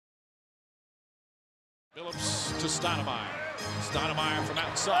Phillips to Stoudemire. Stoudemire from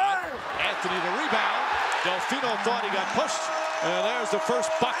outside. Anthony the rebound. Delfino thought he got pushed. And there's the first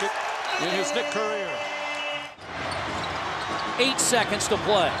bucket in his Knicks career. 8 seconds to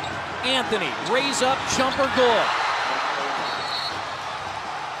play. Anthony, raise up, jumper good.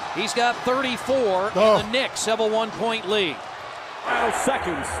 He's got 34, and the Knicks have a 1-point lead. Final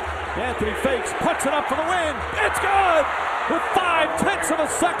seconds. Anthony fakes, puts it up for the win. It's good! With 5/10 of a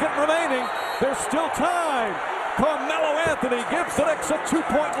second remaining, there's still time. Carmelo Anthony gives the Knicks a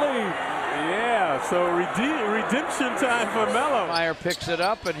 2-point lead. Yeah, so redemption time for Melo. Meyer picks it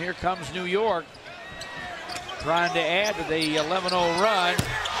up, and here comes New York, trying to add to the 11-0 run.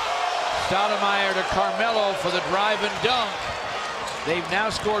 Stoudemire to Carmelo for the drive and dunk. They've now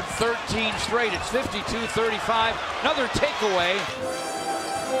scored 13 straight. It's 52-35. Another takeaway.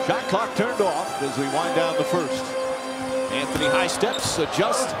 Shot clock turned off as we wind down the first. Anthony high steps,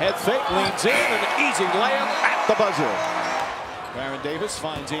 adjusts, head fake, leans in, and an easy layup at the buzzer. Baron Davis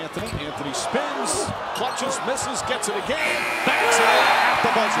finds Anthony. Anthony spins, clutches, misses, gets it again, banks it in at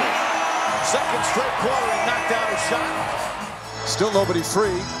the buzzer. Second straight quarter, he knocked down a shot. Still nobody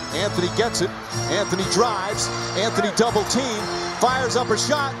free. Anthony gets it. Anthony drives. Anthony double team. Fires up a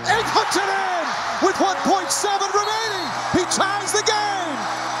shot and hooks it in with 1.7 remaining. He ties the game.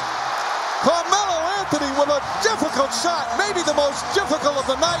 Carmelo Anthony with a difficult shot, maybe the most difficult of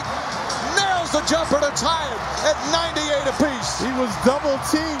the night, nails the jumper to tie it at 98 apiece. He was double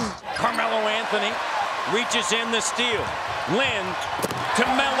teamed. Carmelo Anthony reaches in the steal. Lynn to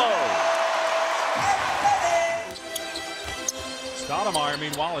Melo. Stoudemire,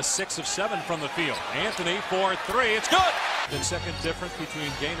 meanwhile, is 6 of 7 from the field. Anthony for 3. It's good. The second difference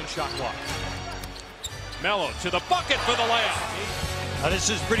between game and shot clock. Melo to the bucket for the layup.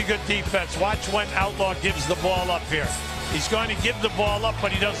 This is pretty good defense. Watch when Outlaw gives the ball up here. He's going to give the ball up,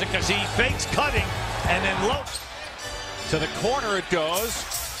 but he doesn't because he fakes cutting and then low. To the corner it goes.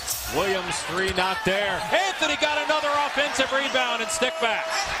 Williams 3 not there. Anthony got another offensive rebound and stick back.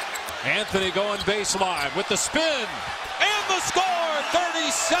 Anthony going baseline with the spin and the score,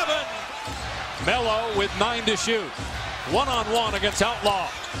 37. Melo with 9 to shoot. One-on-one against Outlaw.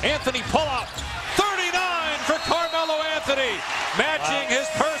 Anthony pull up. 39 for Carmelo Anthony, matching his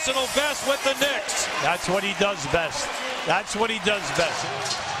personal best with the Knicks. That's what he does best. That's what he does best.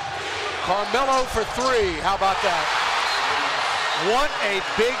 Carmelo for 3. How about that? What a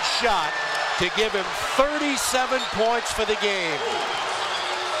big shot to give him 37 points for the game.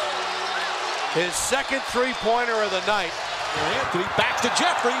 His second three-pointer of the night. Anthony back to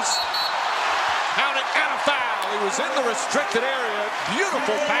Jeffries. Counted and a foul. He was in the restricted area.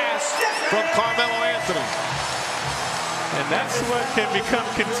 Beautiful pass from Carmelo Anthony. And that's what can become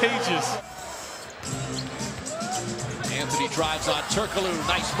contagious. Anthony drives on Turkoglu.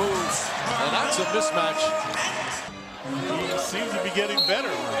 Nice move. And that's a mismatch. He seems to be getting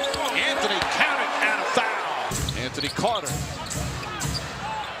better. Anthony counted and a foul. Anthony Carter.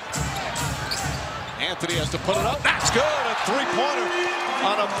 Anthony has to put it up. That's good. A three-pointer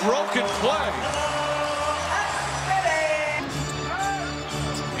on a broken play.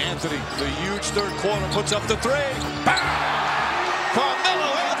 Anthony, the huge third quarter, puts up the 3. Bang! Carmelo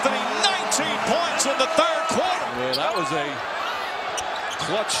Anthony, 19 points in the third quarter. Yeah, that was a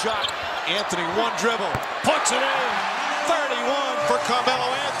clutch shot. Anthony, one dribble, puts it in. 31 for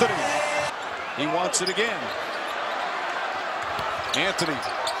Carmelo Anthony. He wants it again. Anthony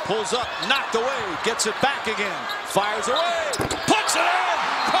pulls up, knocked away, gets it back again, fires away, puts it in!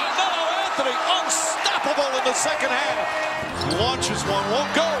 Carmelo Anthony, unstoppable in the second half. Launches one,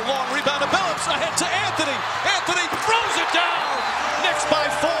 won't go, long rebound to Phillips, ahead to Anthony. Anthony throws it down! Knicks by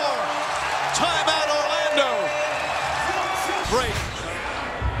 4. Timeout Orlando. Break.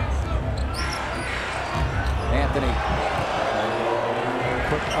 Anthony.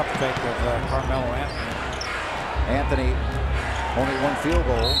 Quick up fake of Carmelo Anthony. Anthony, only 1 field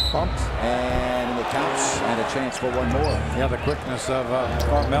goal, bumped, and it counts, and a chance for 1 more. Yeah, the quickness of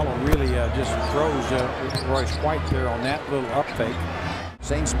Carmelo really just throws Royce White there on that little up fake.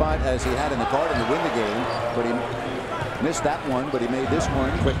 Same spot as he had in the Garden to win the game, but he missed that one, but he made this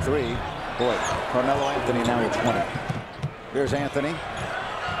one. Quick 3. Boy, Carmelo Anthony now at 20. Here's Anthony.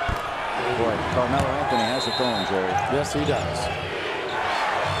 Boy, Carmelo Anthony has it going, Jerry. Yes, he does.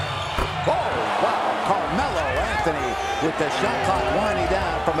 Oh, wow. Carmelo Anthony with the shot clock winding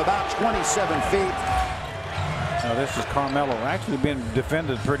down from about 27 feet. Now this is Carmelo actually been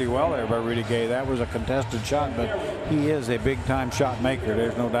defended pretty well there by Rudy Gay. That was a contested shot, but he is a big-time shot maker.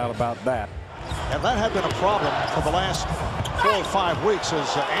 There's no doubt about that. And that had been a problem for the last 4 or 5 weeks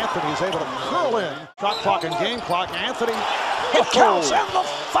as Anthony is able to curl in. Shot clock and game clock. Anthony, it counts, and the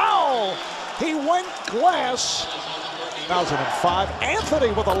foul. He went glass. 2005.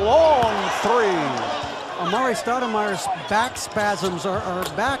 Anthony with a long three. Amari Stoudemire's back spasms are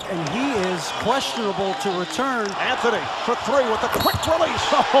back, and he is questionable to return. Anthony for three with a quick release.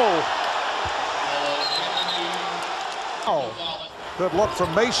 Oh, good look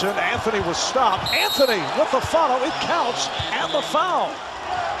from Mason. Anthony was stopped. Anthony with the follow. It counts, and the foul.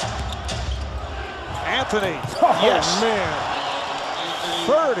 Anthony, yes, man,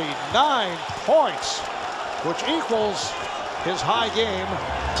 39 points, which equals his high game.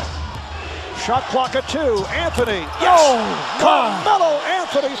 Shot clock at 2. Anthony, yes! Oh, Carmelo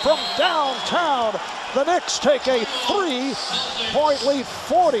Anthony from downtown. The Knicks take a 3-point lead,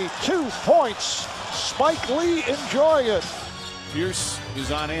 42 points. Spike Lee enjoying it. Pierce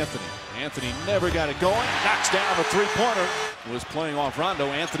is on Anthony. Anthony never got it going. Knocks down the three-pointer. Was playing off Rondo.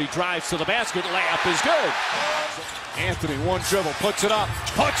 Anthony drives to the basket. Layup is good. Anthony, one dribble, puts it up,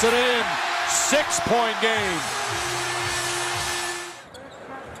 puts it in. 6-point game.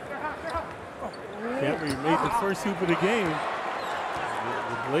 Cantley made the first hoop of the game.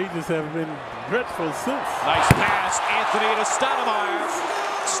 The Blazers have been dreadful since. Nice pass, Anthony to Stoudemire.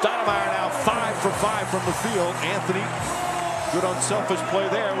 Stoudemire now 5 for 5 from the field. Anthony, good unselfish play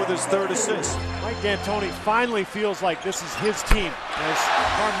there with his third assist. Mike D'Antoni finally feels like this is his team as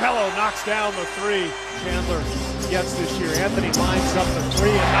Carmelo knocks down the three Chandler gets this year. Anthony lines up the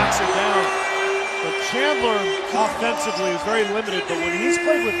three and knocks it down. But Chandler offensively is very limited, but when he's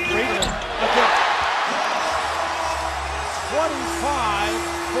played with great, again, 25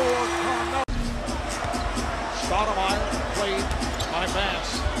 for Carmelo. Stoudemire played by Bass.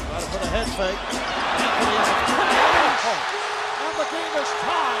 Trying to put a head fake. Anthony on the and the game is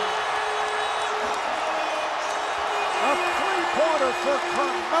tied. A three-pointer for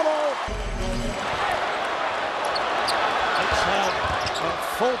Carmelo. Knicks have a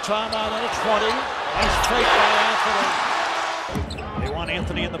full timeout at a 20. Nice fake by Anthony. they want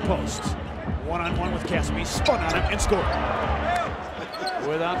Anthony in the post. One-on-one with Caspi, spun on him and scored.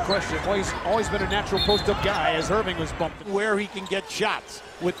 Without question, well, he's always been a natural post-up guy as Irving was bumped. Where he can get shots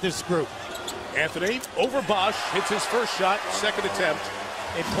with this group. Anthony over Bosch, hits his first shot, second attempt.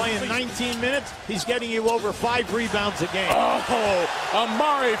 And playing 19 minutes, he's getting you over 5 rebounds a game. Oh,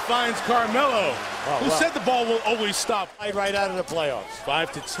 Amari finds Carmelo, who said the ball will always stop. Right out of the playoffs.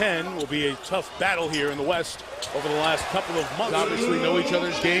 5 to 10 will be a tough battle here in the West over the last couple of months. Obviously know each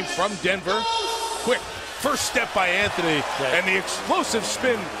other's game from Denver. Quick first step by Anthony, and the explosive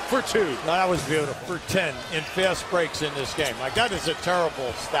spin for 2. That was beautiful. For 10 in fast breaks in this game. Like, that is a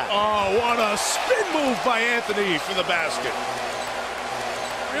terrible stat. Oh, what a spin move by Anthony for the basket.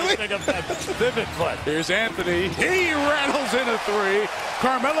 Really? Think of that vivid play. Here's Anthony. He rattles in a 3.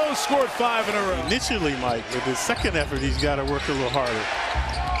 Carmelo scored 5 in a row. Initially, Mike, with his second effort, he's got to work a little harder.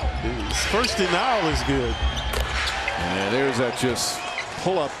 His first denial is good. And there's that just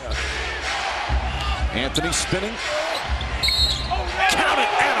pull up. Anthony spinning. Count it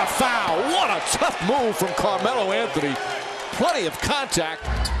and a foul. What a tough move from Carmelo Anthony. Plenty of contact.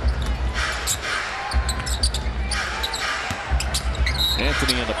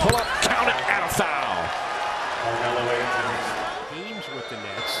 Anthony in the pull-up. Count it and a foul. Teams with the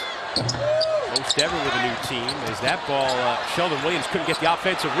Nets. Most ever with a new team. As that ball, Sheldon Williams couldn't get the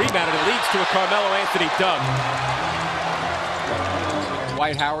offensive rebound, and it leads to a Carmelo Anthony dunk.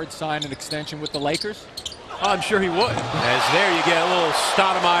 Dwight Howard signed an extension with the Lakers? I'm sure he would. As there you get a little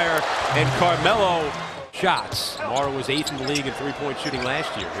Stoudemire and Carmelo shots. Mara was 8th in the league in three-point shooting last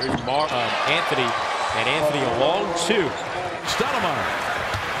year. Here's Anthony, and Anthony a long 2. Stoudemire.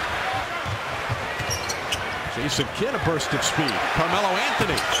 Jason Kidd, a burst of speed. Carmelo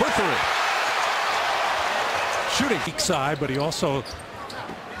Anthony for 3. Shooting weak side, but he also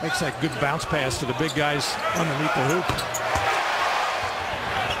makes that good bounce pass to the big guys underneath the hoop.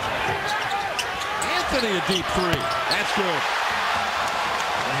 Anthony a deep 3. That's good.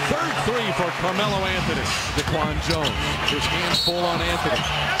 Third 3 for Carmelo Anthony. DeQuan Jones. His hands full on Anthony.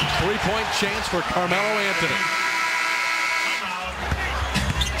 3-point chance for Carmelo Anthony.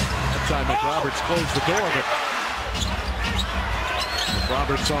 That time McRoberts closed the door, but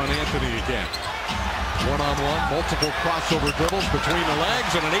McRoberts on Anthony again. One-on-one, multiple crossover dribbles between the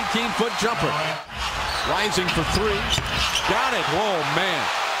legs and an 18-foot jumper. Rising for 3. Got it. Whoa, man.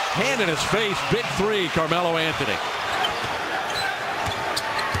 Hand in his face. Big 3, Carmelo Anthony.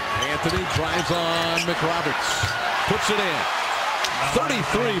 Anthony drives on McRoberts. Puts it in.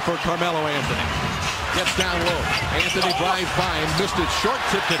 33 for Carmelo Anthony. Gets down low. Anthony drives by and missed it short.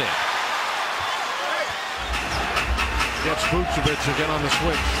 Tipped it in. Gets Vucevic again on the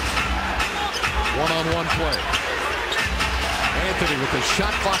switch. One-on-one play. Anthony with the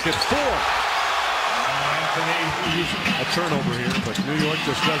shot clock at 4. A turnover here, but New York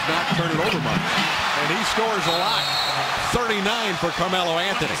just does not turn it over much. And he scores a lot. 39 for Carmelo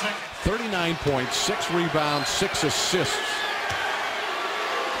Anthony. 39 points, 6 rebounds, 6 assists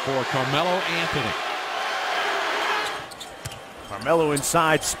for Carmelo Anthony. Carmelo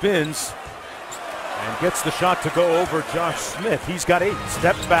inside spins and gets the shot to go over Josh Smith. He's got 8.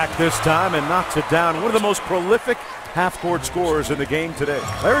 Steps back this time and knocks it down. One of the most prolific half-court scorers in the game today.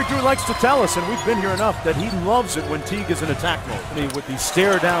 Larry Drew likes to tell us, and we've been here enough, that he loves it when Teague is in attack mode. With the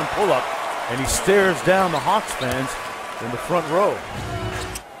stare-down pull-up, and he stares down the Hawks fans in the front row.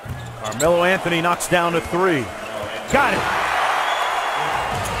 Carmelo Anthony knocks down a 3. Got it.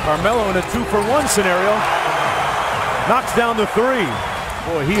 Carmelo in a 2-for-1 scenario. Knocks down the 3.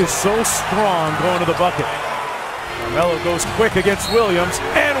 Boy, he is so strong going to the bucket. Carmelo goes quick against Williams,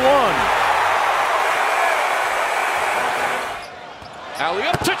 and 1. Alley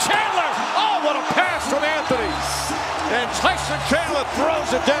up to Chandler. Oh, what a pass from Anthony. And Tyson Chandler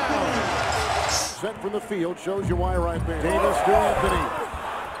throws it down. Set from the field, shows you why right there. Davis to Anthony.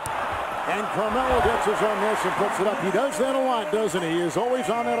 And Carmelo gets his own miss and puts it up. He does that a lot, doesn't he? He is always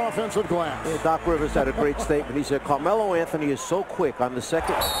on that offensive glass. Yeah, Doc Rivers had a great statement. He said Carmelo Anthony is so quick on the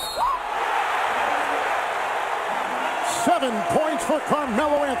second. 7 points for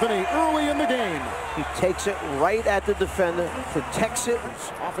Carmelo Anthony early in the game. He takes it right at the defender, protects it.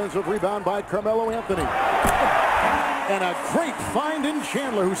 Offensive rebound by Carmelo Anthony. And a great find in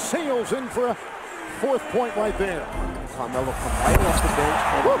Chandler, who sails in for a 4th point right there. Carmelo come right off the bench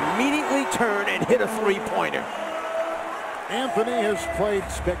and immediately turn and hit a 3-pointer. Anthony has played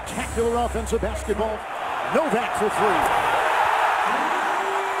spectacular offensive basketball. Novak for 3.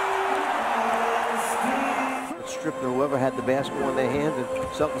 Stripner, whoever had the basketball in their hand, and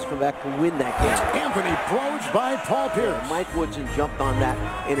Celtics come back to win that game. Anthony blows by Paul Pierce. Mike Woodson jumped on that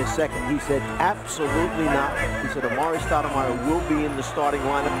in a second. He said, absolutely not. He said, Amari Stoudemire will be in the starting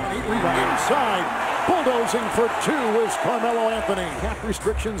lineup. Inside, bulldozing for 2 is Carmelo Anthony. Cap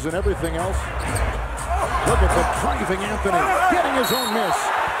restrictions and everything else. Look at the driving Anthony, getting his own miss.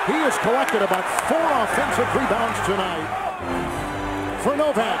 He has collected about 4 offensive rebounds tonight. For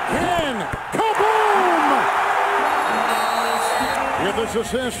Novak, and kaboom! With this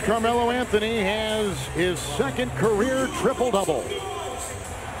assist, Carmelo Anthony has his 2nd career triple-double.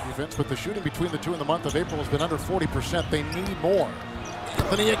 Defense, but the shooting between the two in the month of April has been under 40%. They need more.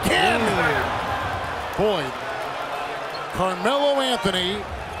 Anthony again. Boy, Carmelo Anthony,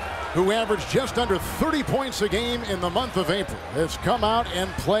 who averaged just under 30 points a game in the month of April, has come out and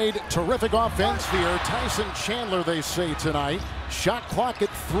played terrific offense here. Tyson Chandler, they say tonight. Shot clock at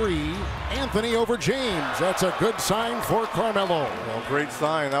 3. Anthony over James. That's a good sign for Carmelo. Well, great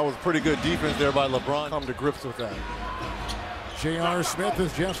sign. That was pretty good defense there by LeBron. Come to grips with that. J.R. Smith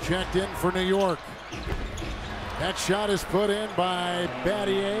has just checked in for New York. That shot is put in by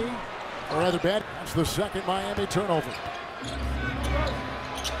Battier, or rather, that's the 2nd Miami turnover.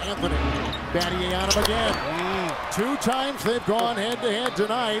 Anthony, Battier on him again. 2 times they've gone head-to-head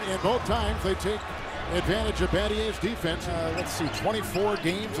tonight, and both times they take advantage of Battier's defense. Let's see, 24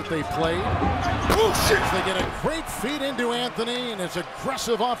 games that they played. They get a great feed into Anthony, and his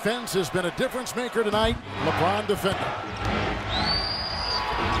aggressive offense has been a difference maker tonight. LeBron defending.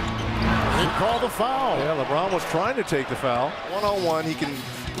 They call the foul. Yeah, LeBron was trying to take the foul. One-on-one, he can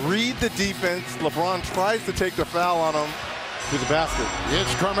read the defense. LeBron tries to take the foul on him to the basket.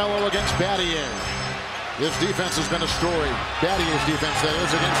 It's Carmelo against Battier. His defense has been a story. Battier's defense, that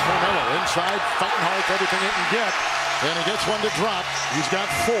is, against Carmelo. Inside, fighting hard for everything he can get. And he gets one to drop. He's got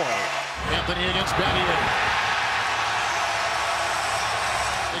 4. Anthony against Battier.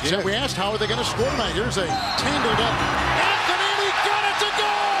 Except we asked, how are they going to score tonight? Here's a tangled up Anthony, and he got it to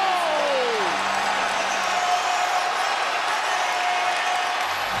go!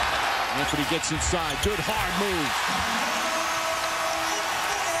 Anthony gets inside. Good hard move.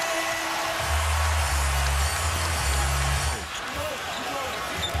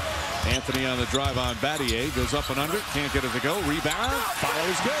 Anthony on the drive on Battier, goes up and under, can't get it to go, rebound, foul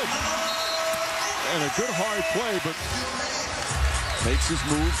is good. And a good hard play, but makes his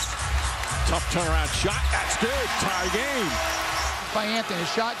moves. Tough turnaround shot, that's good, tie game. By Anthony, his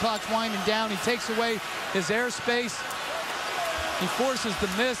shot clock's winding down, he takes away his airspace, he forces the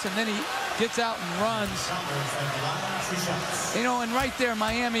miss, and then he gets out and runs. You know, and right there,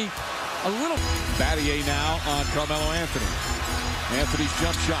 Miami, a little. Battier now on Carmelo Anthony. Anthony's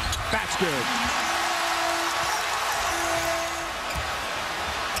jump shot. That's good.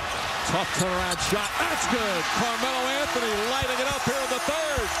 Tough turnaround shot. That's good. Carmelo Anthony lighting it up here in the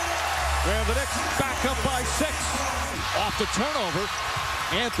 3rd. And the Knicks back up by 6. Off the turnover.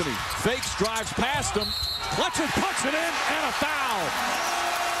 Anthony fakes, drives past him. Clutches, puts it in, and a foul.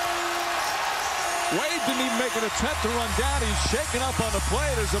 Wade didn't even make an attempt to run down. He's shaken up on the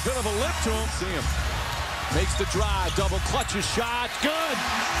play. There's a bit of a lift to him. See him. Makes the drive. Double clutches shot. Good.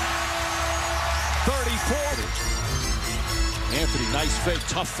 30-40. Anthony, nice fake.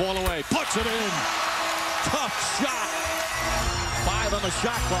 Tough fall away. Puts it in. Tough shot. 5 on the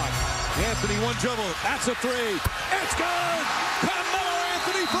shot clock. Anthony, one dribble. That's a 3. It's good. Carmelo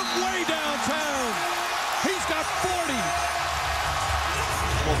Anthony from way downtown. He's got 40.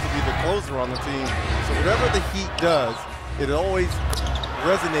 Supposed to be the closer on the team. So whatever the Heat does, it always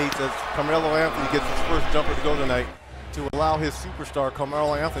resonates as Carmelo Anthony gets his first jumper to go tonight to allow his superstar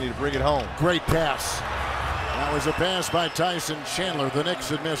Carmelo Anthony to bring it home. Great pass. That was a pass by Tyson Chandler. The Knicks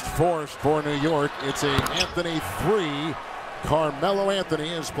had missed 4 for New York. It's a Anthony 3. Carmelo Anthony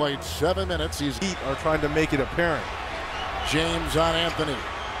has played 7 minutes. Heat are trying to make it apparent. James on Anthony.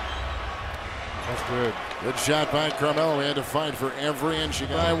 That's good. Good shot by Carmelo. He had to fight for every inch he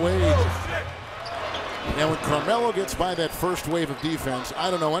got. Wade. And when Carmelo gets by that first wave of defense, I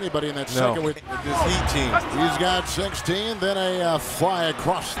don't know anybody in that second wave. This Heat team. He's got 16, then a fly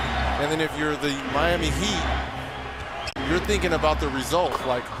across. And then if you're the Miami Heat, you're thinking about the results.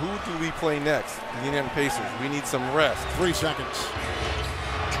 Like, who do we play next? The Indiana Pacers. We need some rest. 3 seconds.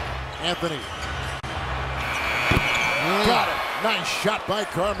 Anthony. Got it. Nice shot by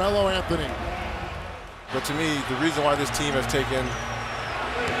Carmelo Anthony. But to me, the reason why this team has taken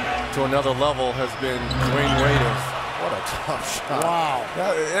to another level has been Dwayne Wade. What a tough shot. Wow.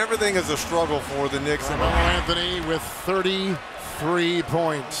 Everything is a struggle for the Knicks. Carmelo Anthony with 33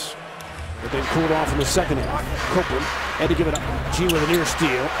 points. But then cooled off in the second half. Copeland had to give it up. G with a near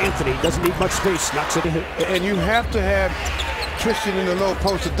steal. Anthony doesn't need much space. Knocks it in. And you have to have Tristan in the low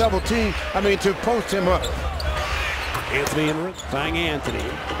post to double team. To post him up. Anthony and Bang Anthony.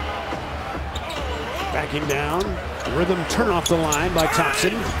 Backing down. Rhythm turn off the line by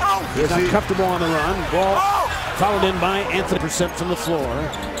Thompson. He's not comfortable on the run. Ball followed in by Anthony. Percent from the floor.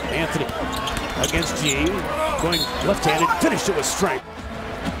 Anthony against G. Going left-handed. Finished it with strength.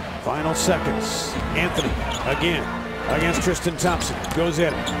 Final seconds. Anthony again against Tristan Thompson. Goes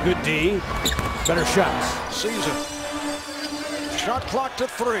in. Good D. Better shots. Season. Shot clock to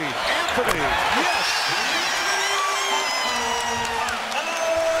 3. Anthony. Yes.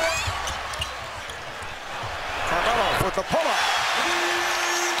 Carmelo with the pull-up.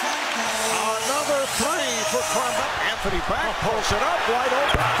 Another 3 for Carmelo. Anthony back, pulls it up, wide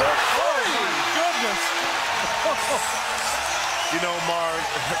open. Oh, my goodness. You know, Mark,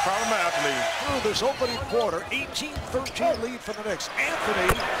 Carmelo Anthony. Through this opening quarter, 18-13 lead for the Knicks. Anthony,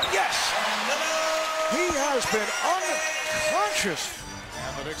 yes. He has been unconscious.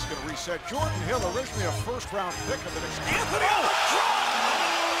 And the Knicks going to reset. Jordan Hill, originally a first-round pick of the Knicks. Anthony on the drop.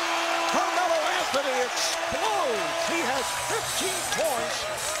 Carmelo Anthony explodes. He has 15 points,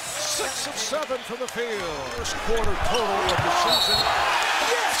 6 of 7 from the field. First quarter total of the season.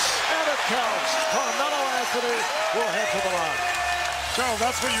 Yes, and it counts. Carmelo Anthony will head to the line. Charles,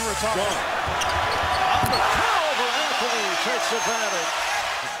 that's what you were talking about. On the turnover, Anthony takes advantage.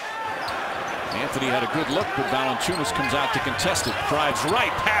 Anthony had a good look, but Valanciunas comes out to contest it. Drives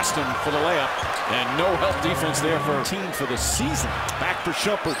right past him for the layup. And no help defense there for a team for the season. Back for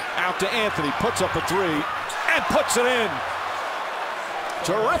Shumpert. Out to Anthony. Puts up a 3 and puts it in.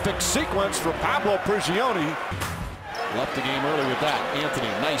 Terrific sequence for Pablo Prigioni. Left the game early with that. Anthony,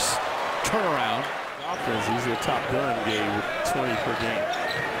 nice turnaround. He's a top gun game with 20 per game.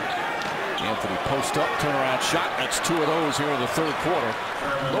 Anthony post up, turnaround shot. That's 2 of those here in the third quarter.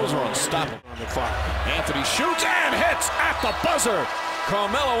 Those are unstoppable on the clock. Anthony shoots and hits at the buzzer.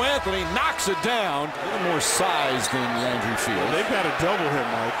 Carmelo Anthony knocks it down. A little more size than Landry Fields. They've got to double him,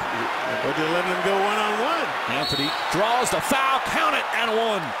 Mike, but they're letting him go one-on-one. Anthony draws the foul, count it, and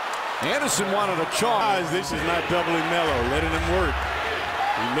 1. Anderson wanted a charge. This is not doubling Melo, letting him work.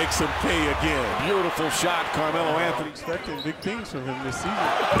 He makes him pay again. Beautiful shot, Carmelo Anthony. Expecting big things from him this season.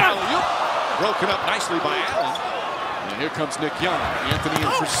 Alley-oop. Broken up nicely by Allen. And here comes Nick Young. Anthony in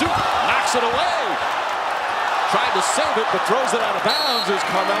pursuit. Knocks it away. Tried to save it, but throws it out of bounds as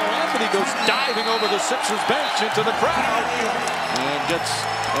Carmelo Anthony goes diving over the Sixers bench into the crowd. And gets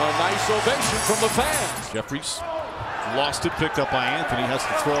a nice ovation from the fans. Jeffries lost it, picked up by Anthony. Has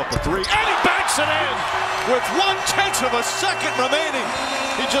to throw up a 3. And he banks it in with 1/10 of a second remaining.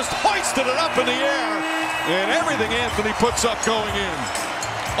 He just hoisted it up in the air. And everything Anthony puts up going in.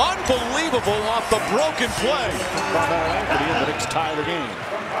 Unbelievable off the broken play. Carmelo Anthony and the Knicks tie the game.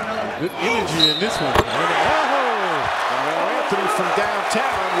 Good energy in this one. Carmelo Anthony from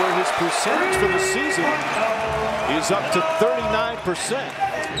downtown, where his percentage for the season is up to 39%.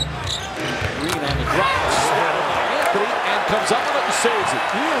 Green on the drop. Spotted by Anthony and comes up with it and saves it.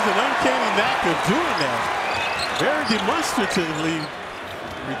 He has an uncanny knack of doing that. Very demonstratively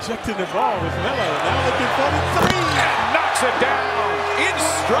rejecting the ball with Melo. Now looking for the three. And knocks it down in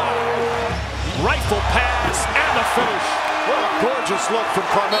stride. Rifle pass and the finish. What a gorgeous look from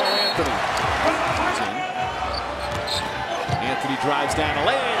Carmelo Anthony. Anthony drives down the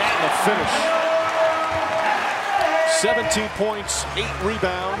lane and the finish. 17 points, 8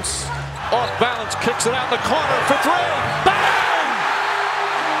 rebounds. Off balance, kicks it out in the corner for three. Bang!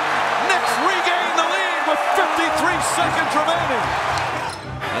 Knicks regain the lead with 53 seconds remaining.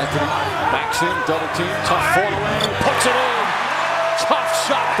 Anthony backs in, double team, tough fall away, puts it in. Tough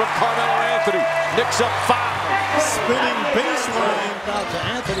shot from Carmelo Anthony. Knicks up 5. Spinning baseline. Out to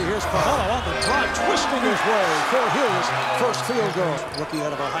Anthony. Here's Carmelo on the drive, twisting his way for his first field goal. Rookie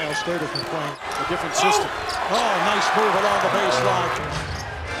out of Ohio State has been playing a different system. Oh, nice move along the baseline.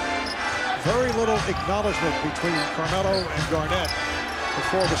 Very little acknowledgement between Carmelo and Garnett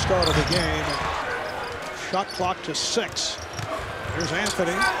before the start of the game. Shot clock to 6. Here's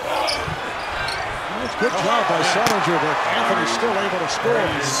Anthony. Good job by Salinger, but Anthony's still able to score.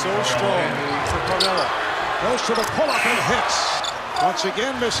 He's so strong for Carmelo. Goes to the pull-up and hits. Once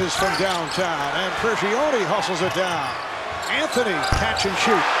again misses from downtown, and Prigioni hustles it down. Anthony, catch and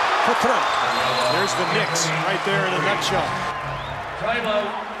shoot for 3. There's the Knicks right there in a nutshell. Timeout,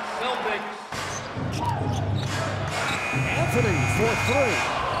 Celtics. Anthony for 3.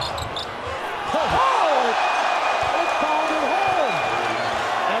 Oh! It bounded home!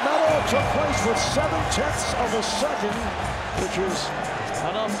 And that all took place with 7/10 of a second, which is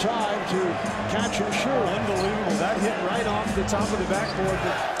enough time to catch and shoot. Unbelievable. That hit right off the top of the backboard.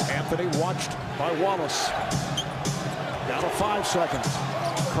 Anthony watched by Wallace. Down to 5 seconds.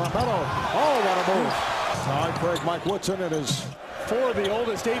 Carmelo. Oh, what a move. Ty Craig, Mike Woodson, and his 4 of the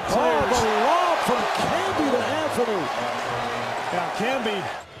oldest 8 players. Oh, the lob from Camby to Anthony. Yeah, Camby.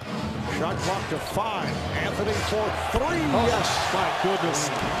 Shot clock to 5. Anthony for 3. Oh, yes. My goodness.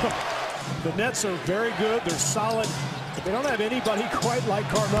 The Nets are very good. They're solid. But they don't have anybody quite like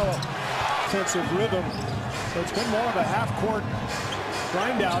Carmelo. Sense of rhythm. So it's been more of a half-court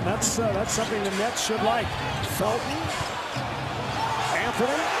grind out. That's something the Nets should like. Felton.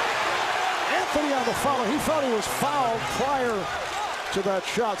 Anthony. Anthony on the foul. He thought he was fouled prior to that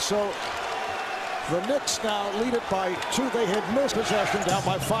shot. So the Knicks now lead it by 2. They had missed possession, down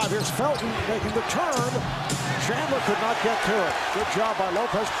by 5. Here's Felton making the turn. Chandler could not get to it. Good job by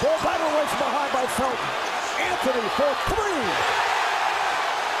Lopez. Ball batted away from behind by Felton. Anthony for 3.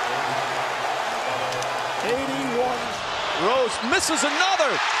 81. Rose misses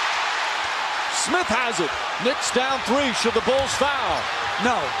another. Smith has it. Knicks down 3. Should the Bulls foul?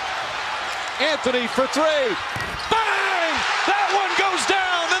 No. Anthony for 3. Bang! That one goes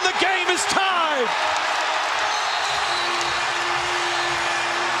down, and the game is tied.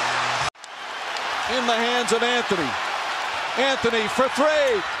 In the hands of Anthony. Anthony for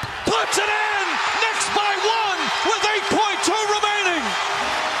 3. Puts it in! Knicks by 1 with 8.2 remaining.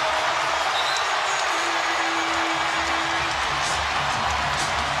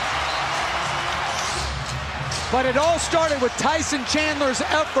 But it all started with Tyson Chandler's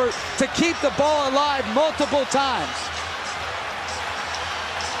effort to keep the ball alive multiple times.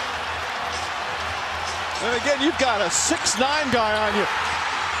 And again, you've got a 6'9" guy on you.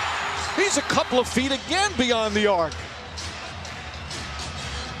 He's a couple of feet again beyond the arc.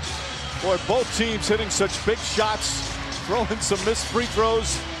 Boy, both teams hitting such big shots, throwing some missed free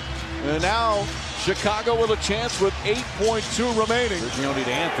throws. And now Chicago with a chance with 8.2 remaining. Prigioni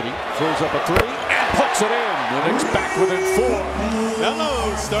to Anthony, throws up a 3 and puts it in. The Knicks back within 4.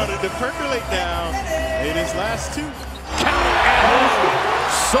 Melo started to percolate now in his last 2. Count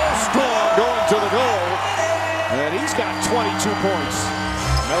and so strong going to the goal. And he's got 22 points.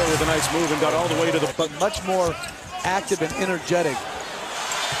 Melo with a nice move and got all the way to the... But much more active and energetic.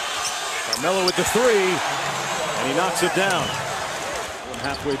 Carmelo with the 3, and he knocks it down.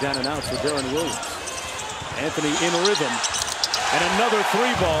 Halfway down and out for Darren Williams. Anthony in rhythm, and another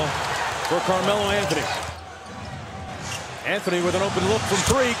 3 ball for Carmelo Anthony. Anthony with an open look from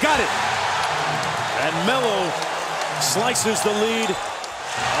 3, got it. And Melo slices the lead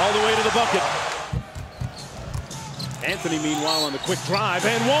all the way to the bucket. Anthony, meanwhile, on the quick drive,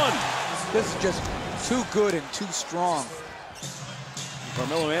 and 1. This is just too good and too strong.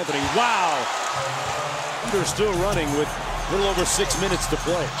 Carmelo Anthony, wow. They're still running with a little over 6 minutes to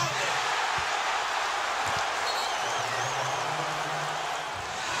play.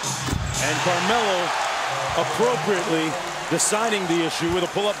 And Carmelo appropriately deciding the issue with a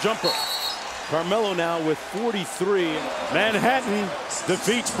pull-up jumper. Carmelo now with 43. Manhattan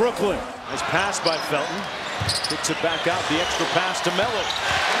defeats Brooklyn. Nice pass by Felton. Kicks it back out, the extra pass to Melo.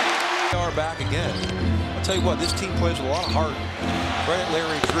 They are back again. I'll tell you what, this team plays with a lot of heart. Credit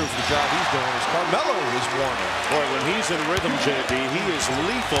Larry Drew for the job he's doing as Carmelo is warming. Boy, when he's in rhythm, JB, he is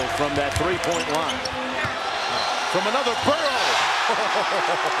lethal from that three-point line. From another Burrow.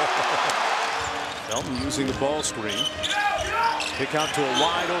 Felton using the ball screen. Kick out to a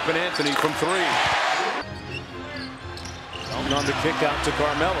wide-open Anthony from three. Felton on the kick out to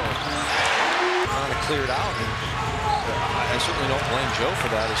Carmelo. Trying to clear it out. I certainly don't blame Joe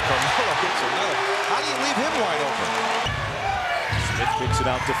for that as Carmelo gets another. How do you leave him wide open? Smith kicks it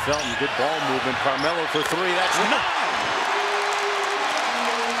out to Felton. Good ball movement. Carmelo for three. That's 9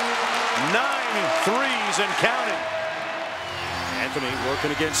 threes and counting. Anthony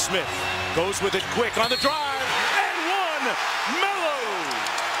working against Smith. Goes with it quick on the drive. And one. Melo.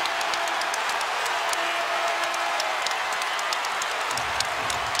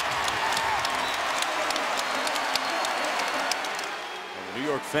 New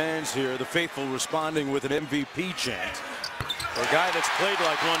York fans here, the faithful responding with an MVP chant for a guy that's played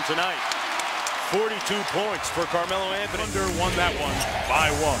like one tonight. 42 points for Carmelo Anthony. Thunder won that one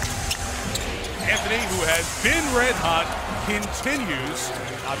by 1. Anthony, who has been red hot, continues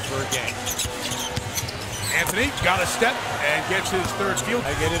out for a game. Anthony got a step and gets his third field.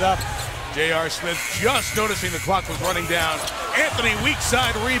 I get it up. J.R. Smith just noticing the clock was running down. Anthony, weak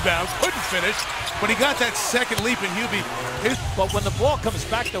side rebound, couldn't finish, but he got that second leap in Hubie. But when the ball comes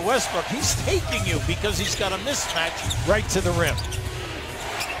back to Westbrook, he's taking you because he's got a mismatch right to the rim.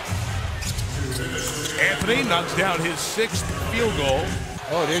 Anthony knocks down his 6th field goal.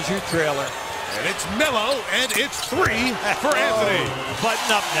 Oh, there's your trailer. And it's Melo, and it's 3 for Anthony.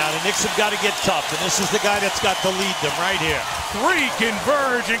 Button up now. The Knicks have got to get tough, and this is the guy that's got to lead them right here. 3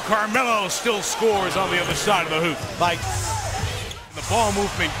 converge, and Carmelo still scores on the other side of the hoop. The ball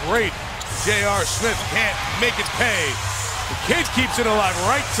movement great. J.R. Smith can't make it pay. The kid keeps it alive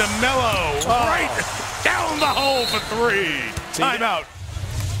right to Melo. Right down the hole for 3. Timeout.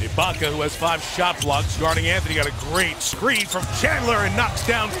 Ibaka, who has 5 shot blocks, guarding Anthony, got a great screen from Chandler and knocks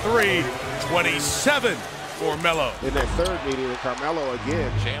down 3. 27 for Melo. In that third meeting with Carmelo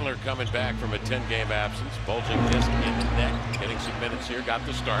again. Chandler coming back from a 10-game absence. Bulging disc in the neck. Getting some minutes here. Got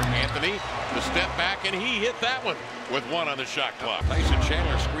the start. Anthony, the step back, and he hit that one with 1 on the shot clock. Tyson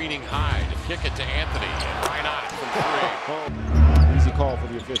Chandler screening high to kick it to Anthony. And why not from 3? Easy call for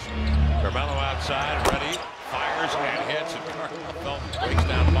the official. Carmelo outside, ready. Fires and hits, and Felton breaks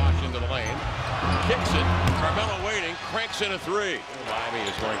down Bosch into the lane. Kicks it. Carmelo waiting, cranks in a 3. Miami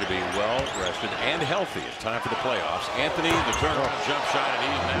is going to be well rested and healthy. It's time for the playoffs. Anthony, the turnaround jump shot, and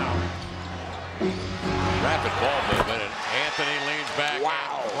he's now. Rapid ball movement, and Anthony leans back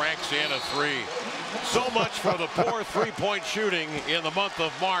and cranks in a 3. So much for the poor three-point shooting in the month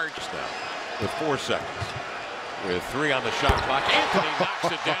of March. Now, with 4 seconds. With 3 on the shot clock. Anthony knocks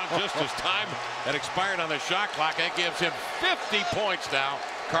it down just as time had expired on the shot clock. That gives him 50 points now.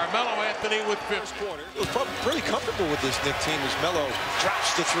 Carmelo Anthony with 5th quarter. He was probably pretty comfortable with this Knicks team as Melo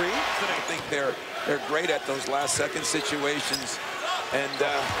drops the 3. I think they're great at those last second situations. And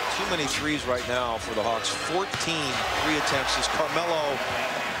too many 3s right now for the Hawks. 14 3 attempts as Carmelo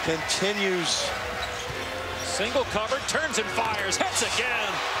continues. Single covered, turns and fires, hits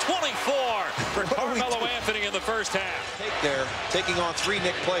again. 24 for Carmelo Anthony in the first half. Take there, taking on 3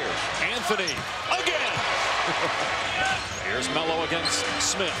 Knick players. Anthony again. Here's Melo against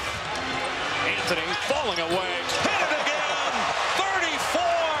Smith. Anthony falling away. Hit it again.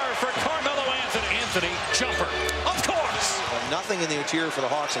 34 for Carmelo Anthony. Anthony jumper, of course. Nothing in the interior for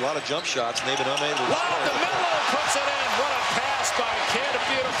the Hawks. A lot of jump shots, and they've been unable to score. Melo puts it in. What a pass by Kidd. A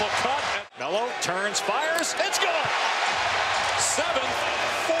beautiful cut. Melo turns, fires. It's good. 7th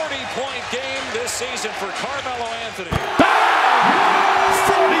 40-point game this season for Carmelo Anthony. 41.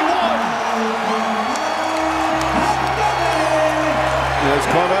 As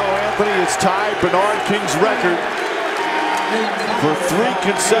Carmelo Anthony has tied Bernard King's record for 3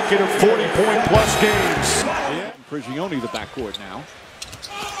 consecutive 40-point-plus games. Prigioni, the backcourt now.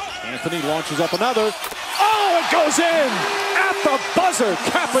 Anthony launches up another. Oh, it goes in at the buzzer,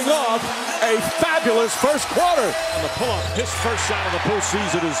 capping off a fabulous first quarter. And the pull-up, his first shot of the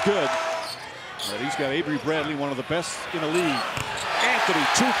postseason is good. But he's got Avery Bradley, one of the best in the league. Anthony,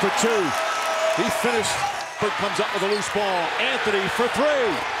 2 for 2. He finished, but comes up with a loose ball. Anthony for 3.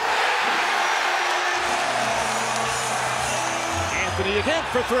 Anthony again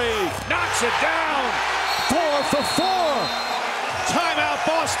for 3. Knocks it down. 4 for 4. Timeout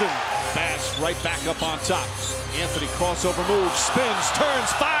Boston. Bass right back up on top. Anthony crossover moves, spins,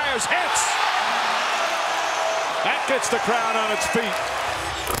 turns, fires, hits. That gets the crowd on its feet.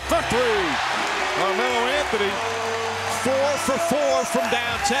 For three. Carmelo Anthony, 4 for 4 from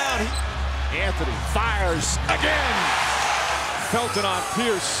downtown. Anthony fires again. Felton on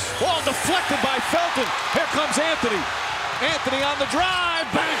Pierce. Ball deflected by Felton. Here comes Anthony. Anthony on the drive,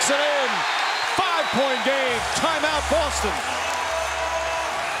 banks it in. 5-point game. Timeout, Boston.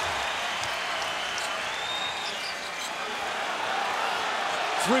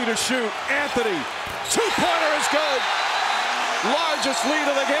 Three to shoot. Anthony. Two-pointer is good. Largest lead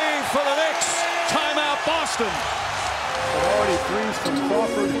of the game for the Knicks. Timeout, Boston. Already threes from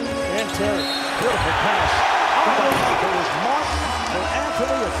Crawford and Terry. Beautiful pass. It was Martin and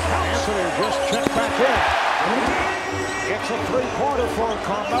Anthony. Anthony just checked back in. It's a three-pointer for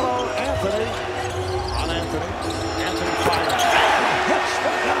Carmelo Anthony. On Anthony. Anthony fires. Hits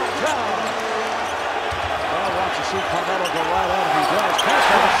from downtown. Well, wants to see Carmelo go right at him. He does. Pass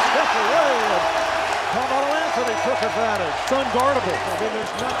on a step away. Carmelo Anthony took advantage. It's unguardable. I mean,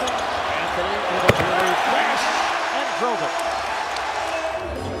 there's nothing. Anthony able to really flash and drove it.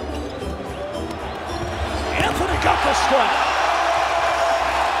 Anthony got the step.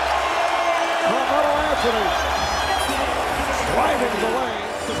 Carmelo Anthony driving the lane.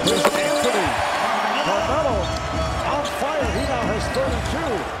 Here's Anthony. Carmelo on fire. He now has 32.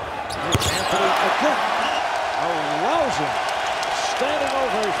 Here's Anthony again. A rousing standing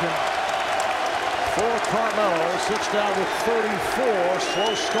ovation for Carmelo. Sits down with 34.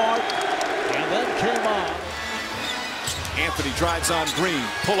 Slow start. And then came on. Anthony drives on Green.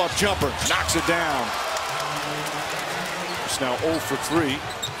 Pull-up jumper. Knocks it down. It's now 0 for 3.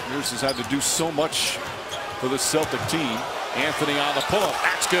 Pierce has had to do so much for the Celtic team. Anthony on the pull-up.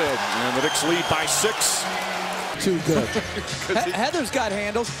 That's good. And the Knicks lead by 6. Too good. Heather's got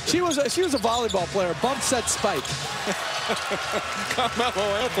handles. She was a volleyball player. Bump set spike.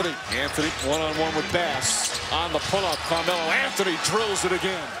 Carmelo Anthony. Anthony one-on-one with Bass. On the pull-up. Carmelo Anthony drills it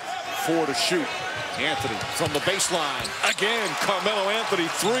again. 4 to shoot. Anthony from the baseline. Again, Carmelo Anthony,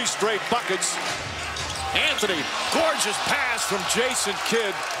 3 straight buckets. Anthony, gorgeous pass from Jason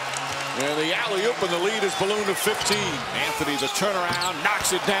Kidd. And the alley-oop and the lead is ballooned to 15. Anthony, the turnaround,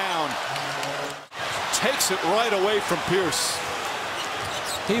 knocks it down. Takes it right away from Pierce.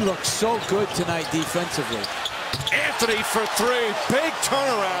 He looks so good tonight defensively. Anthony for 3, big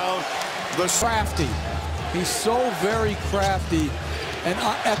turnaround. The crafty. He's so very crafty and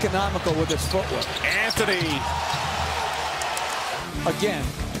economical with his footwork. Anthony. Again,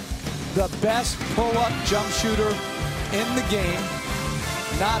 the best pull-up jump shooter in the game.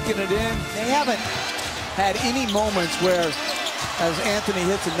 Knocking it in. They haven't had any moments where, as Anthony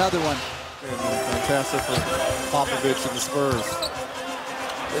hits another one. Fantastic for Popovich and the Spurs.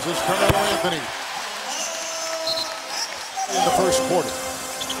 This is Carmelo Anthony. In the first quarter.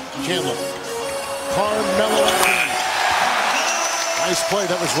 Chandler. Carmelo Anthony. Nice play.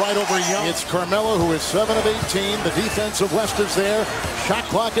 That was right over Young. It's Carmelo, who is 7 of 18. The defensive West is there. Shot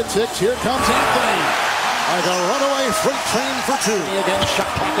clock at 6. Here comes Anthony. Like a runaway freight train for 2. Again, shot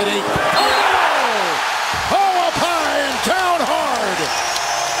clock at 8. Oh, up high and down hard.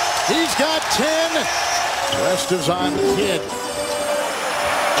 He's got 10. Rest is on Kidd.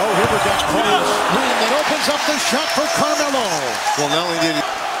 Oh, Hibbert got close. Green that opens up the shot for Carmelo. Well, not only did he...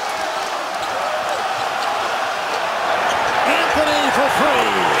 Anthony for 3.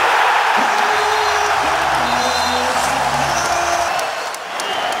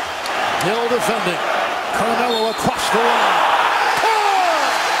 Hill defending. Carmelo across the line.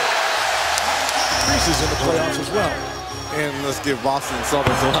 Creases in the playoffs as well. And let's give Boston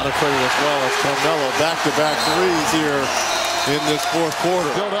Celtics a lot of credit as well as Carmelo back-to-back threes here in this fourth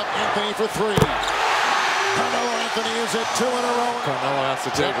quarter. Build up Anthony for 3. Carmelo Anthony is at 2 in a row. Carmelo has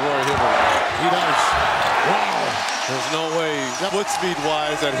to take Roy Hibbert. He does. Wow. There's no way foot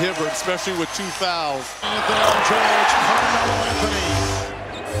speed-wise at Hibbert, especially with 2 fouls. Anthony George, Carmelo Anthony.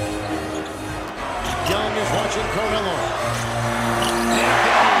 Young is watching Carmelo.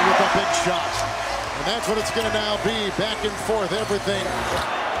 Anthony with a big shot. And that's what it's going to now be. Back and forth, everything.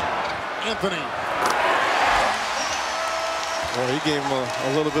 Anthony. Well, he gave him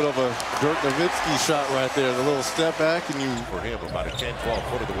a little bit of a Dirk Nowitzki shot right there. The little step back, and you... For him, about a 10-12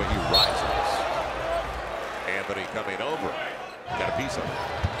 footer the way he rises. Anthony coming over. Got a piece of it.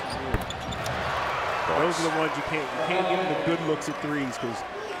 Those are the ones you can't get him the good looks at threes because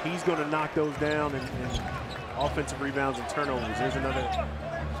he's going to knock those down and offensive rebounds and turnovers. There's another.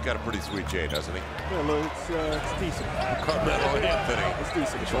 He's got a pretty sweet J, doesn't he? Yeah, look, it's decent. Carmelo Anthony. It's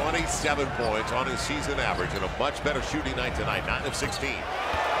decent. 27 points on his season average and a much better shooting night tonight. 9 of 16.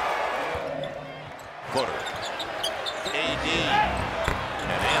 Footer. AD.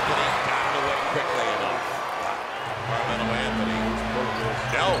 And Anthony got it away quickly enough.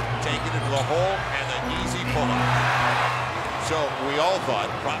 No, taking it to the hole and an easy pull-up. So we all thought,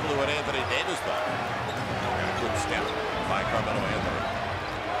 probably what Anthony Davis thought. A good step by Carmelo Anthony.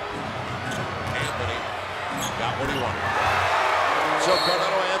 Anthony got what he wanted. So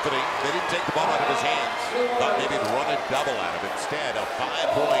Carmelo Anthony, they didn't take the ball out of his hands. Thought maybe they'd run a double out of it. Instead, a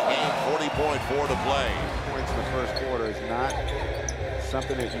 5-point game, 40.4 to play. Points in the first quarter is not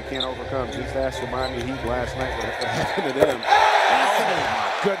something that you can't overcome. Just ask the Miami Heat last night what happened to them. Anthony, oh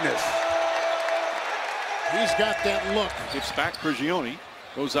my goodness. He's got that look. Gives back Prigioni.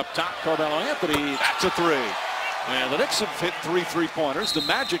 Goes up top. Carmelo Anthony. That's a three. And the Knicks have hit 3 3-pointers. The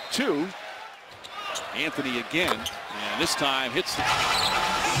Magic 2. Anthony again. And this time hits the...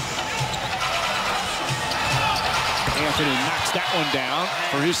 Anthony knocks that one down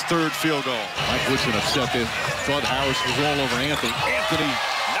for his 3rd field goal. Mike Woodson upset there. Thought Harris was all over Anthony. Anthony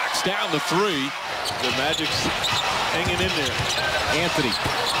knocks down the 3. The Magic's hanging in there. Anthony.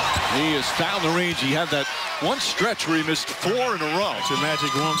 He has found the range. He had that one stretch where he missed 4 in a row. The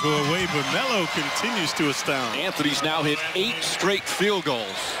Magic won't go away, but Melo continues to astound. Anthony's now hit 8 straight field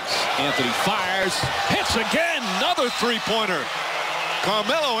goals. Anthony fires, hits again, another 3-pointer.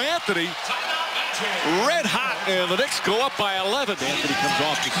 Carmelo Anthony, red hot, and the Knicks go up by 11. Anthony comes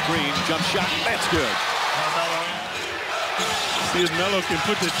off the screen, jump shot, that's good. See if Melo can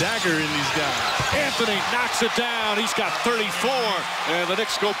put the dagger in these guys. Anthony knocks it down. He's got 34. And the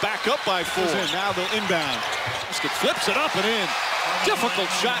Knicks go back up by 4. Now they'll inbound. Biscuit flips it up and in.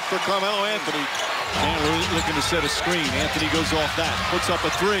 Difficult shot for Carmelo Anthony. And we're looking to set a screen. Anthony goes off that. Puts up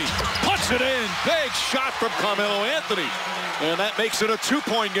a 3. Puts it in. Big shot from Carmelo Anthony. And that makes it a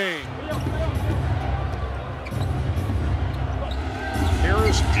 2-point game. Here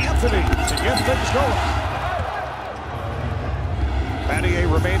is Anthony to get things going.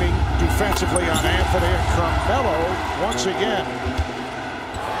 Battier remaining defensively on Anthony, and Carmelo once again.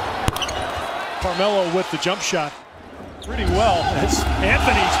 Carmelo with the jump shot pretty well. As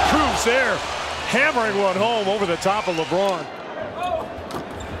Anthony's proves there, hammering one home over the top of LeBron.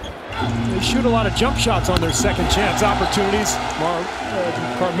 They shoot a lot of jump shots on their second chance opportunities.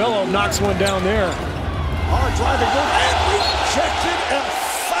 Carmelo knocks one down there. Hard driving move and rejected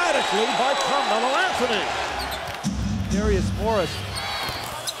emphatically by Carmelo Anthony. Darius Morris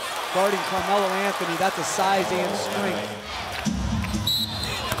guarding Carmelo Anthony. That's a size and strength.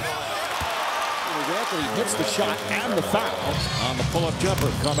 Anthony hits the shot and the foul on the pull-up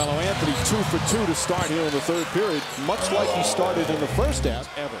jumper. Carmelo Anthony 2 for 2 to start here in the 3rd period, much like he started in the first half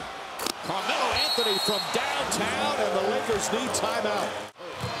ever. Carmelo Anthony from downtown, and the Lakers need timeout.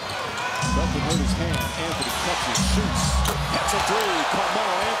 Something hurt his hand. Anthony catches, shoots, hits a 3.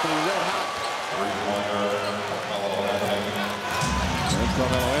 Carmelo Anthony red hot. And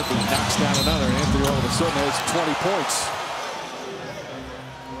Carmelo Anthony knocks down another. Anthony all of a sudden has 20 points.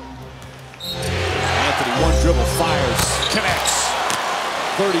 Anthony, one dribble, fires, connects.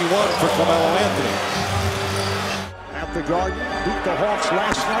 31 for Carmelo Anthony. At the Garden, beat the Hawks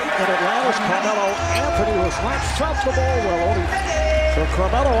last night in Atlanta. Carmelo Anthony was not shot the ball well. So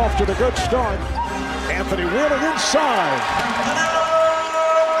Carmelo off to the good start. Anthony wheeling inside.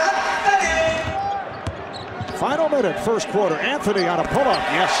 Final minute, first quarter. Anthony on a pull-up,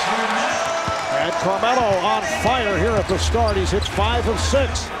 yes. And Carmelo on fire here at the start. He's hit 5 of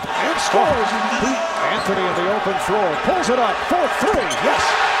 6 and scores. Anthony in the open floor, pulls it up for 3, yes.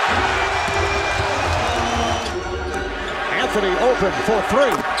 Anthony open for 3,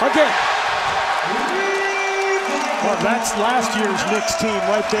 again. Well, that's last year's Knicks team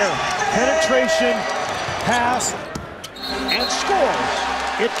right there. Penetration, pass, and scores.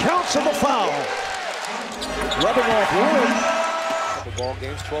 It counts in the foul. Rubbing off Wood. Couple ball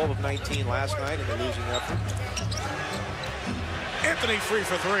games, 12 of 19 last night in the losing effort. Anthony free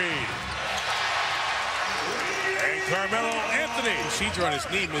for 3. And Carmelo Anthony, procedure on his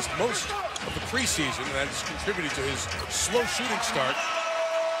knee, missed most of the preseason, and that's contributed to his slow shooting start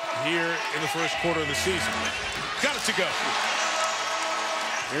here in the first quarter of the season. Got it to go.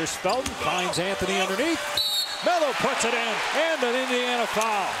 Here's Felton, finds Anthony underneath. Melo puts it in, and an Indiana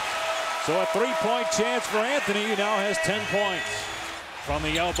foul. So a 3-point chance for Anthony, who now has 10 points. From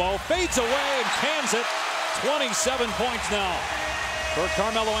the elbow, fades away and cans it. 27 points now for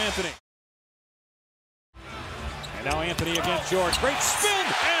Carmelo Anthony. And now Anthony against George. Great spin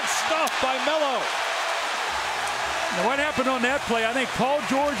and stuff by Melo. Now what happened on that play? I think Paul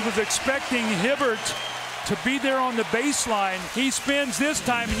George was expecting Hibbert to be there on the baseline. He spins this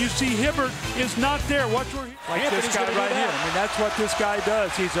time, and you see Hibbert is not there. Watch where like this guy right here. I mean, that's what this guy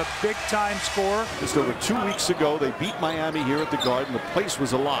does. He's a big-time scorer. Just over 2 weeks ago, they beat Miami here at the Garden. The place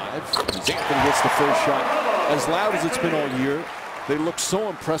was alive. As Anthony hits the first shot, as loud as it's been all year. They look so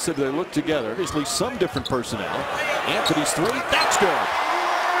impressive. They look together. Obviously, some different personnel. Anthony's three. That's good.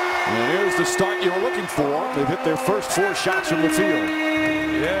 And here's the start you were looking for. They've hit their first 4 shots from the field.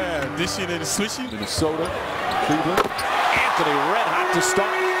 Yeah, dishing and switching. Minnesota, Cleveland. Anthony red hot to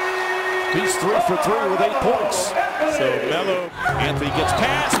start. He's 3 for 3 with 8 points. So Melo. Anthony gets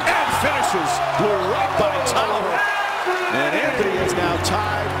past and finishes. Blew right by Tolliver. And Anthony is now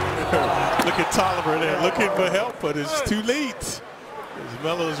tied. Look at Tolliver there looking for help, but it's too late.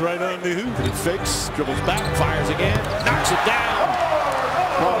 Melo's right on the hoop. He fakes, dribbles back, fires again, knocks it down.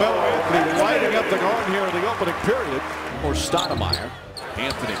 Carmelo Anthony lighting up the Garden here in the opening period. Or Stoudemire.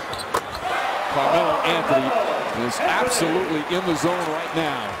 Anthony. Carmelo Anthony is absolutely in the zone right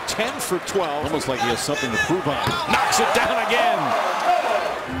now. 10 for 12. Almost like he has something to prove on. Knocks it down again.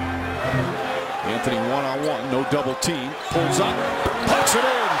 Anthony one-on-one, no double team. Pulls up, puts it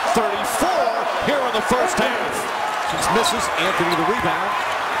in. 34 here in the first half. Just misses. Anthony the rebound.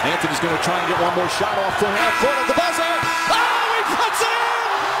 Anthony's going to try and get one more shot off the half court at the buzzer. Oh, he puts it in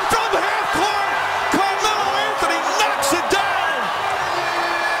from half court. Carmelo Anthony knocks it down.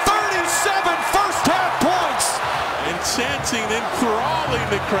 37 first half points. And chanting, then crawling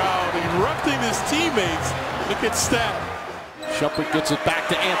the crowd, erupting his teammates. Look at Stat. Shumpert gets it back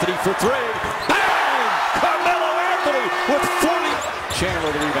to Anthony for 3. Bang! Carmelo Anthony with 40.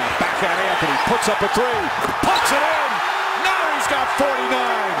 Chandler the rebound. Back at Anthony. Puts up a 3. Puts it in. Now he's got 49.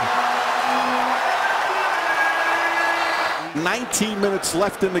 19 minutes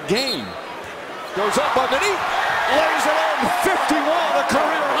left in the game. Goes up underneath. Lays it in. 51, a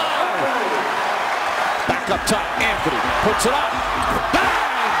career high. Back up top. Anthony puts it up.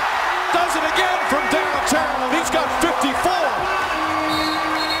 Bang! Does it again from downtown. He's got 54.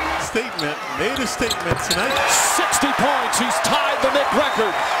 Made a statement tonight. 60 points. He's tied the Knicks record.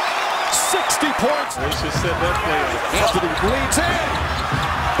 60 points. They should set that play up. Anthony leads in.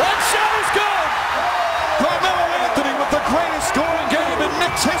 That shot is good. Carmelo Anthony with the greatest scoring game in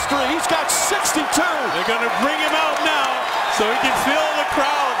Knicks history. He's got 62. They're going to bring him out now so he can feel the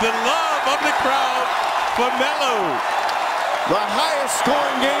crowd, the love of the crowd for Melo. The highest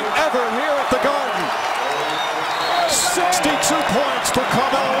scoring game ever here at the Garden. 62 points for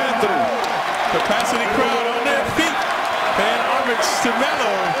Carmelo Anthony. Capacity crowd on their feet. Paying homage to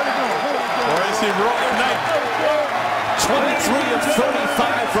Melo. Or as he wrote tonight. 23 of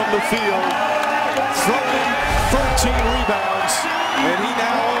 35 from the field. Throwing 13 rebounds. And he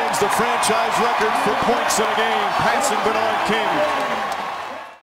now owns the franchise record for points in a game, passing Bernard King.